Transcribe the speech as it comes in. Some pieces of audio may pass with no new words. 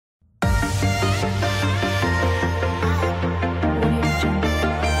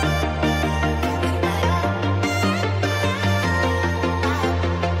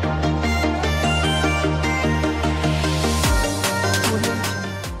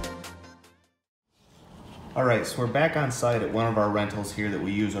All right, so we're back on site at one of our rentals here that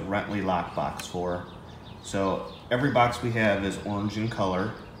we use a Rently lockbox for. So every box we have is orange in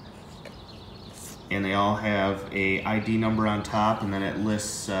color, and they all have a ID number on top, and then it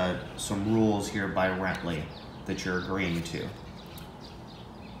lists some rules here by Rently that you're agreeing to.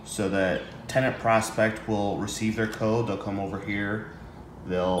 So that tenant prospect will receive their code, they'll come over here,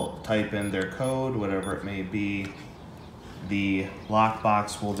 they'll type in their code, whatever it may be. The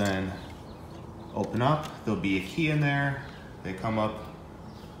lockbox will then open up, there'll be a key in there, they come up,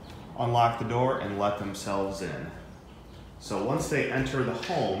 unlock the door, and let themselves in. So once they enter the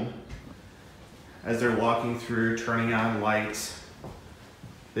home, as they're walking through, turning on lights,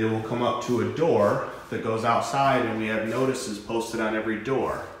 they will come up to a door that goes outside, and we have notices posted on every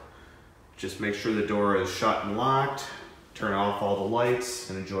door. Just make sure the door is shut and locked, turn off all the lights,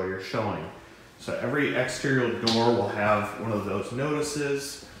 and enjoy your showing. So every exterior door will have one of those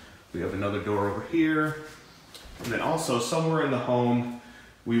notices. We have another door over here. And then also somewhere in the home,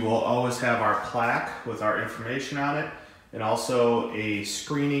 we will always have our plaque with our information on it, and also a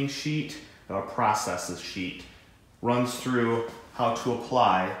screening sheet, a processes sheet. Runs through how to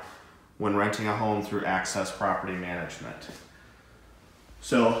apply when renting a home through Access Property Management.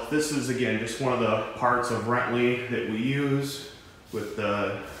 So this is, again, just one of the parts of Rently that we use with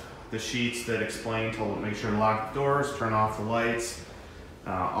the sheets that explain to make sure to lock the doors, turn off the lights,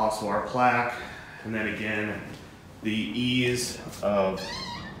 also our plaque, and then again, the ease of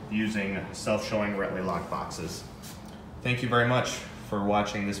using self-showing Rently lockboxes. Thank you very much for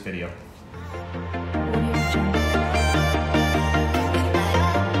watching this video.